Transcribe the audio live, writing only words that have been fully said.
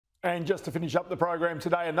And just to finish up the program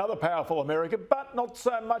today, another powerful American, but not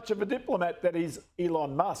so much of a diplomat, that is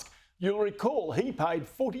Elon Musk. You'll recall he paid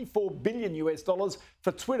 $44 billion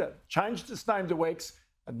for Twitter, changed its name to X,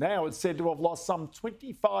 and now it's said to have lost some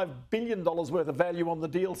 $25 billion worth of value on the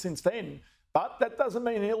deal since then. But that doesn't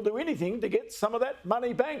mean he'll do anything to get some of that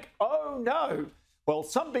money back. Oh no. Well,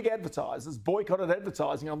 some big advertisers boycotted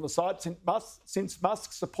advertising on the site since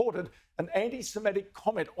Musk supported an anti-Semitic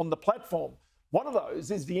comment on the platform. One of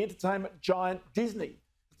those is the entertainment giant Disney.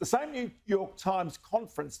 At the same New York Times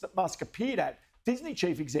conference that Musk appeared at, Disney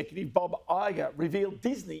chief executive Bob Iger revealed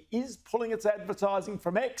Disney is pulling its advertising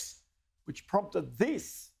from X, which prompted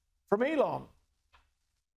this from Elon.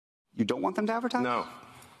 You don't want them to advertise? No.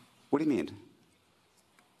 What do you mean?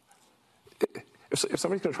 If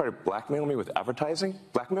somebody's going to try to blackmail me with advertising,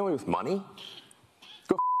 blackmail me with money,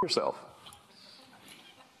 go yourself.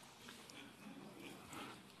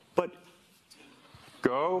 But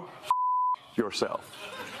Go yourself.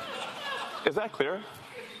 Is that clear?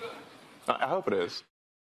 I hope it is.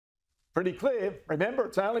 Pretty clear. Remember,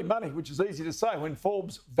 it's only money, which is easy to say when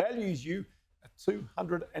Forbes values you at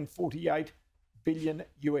 $248 billion.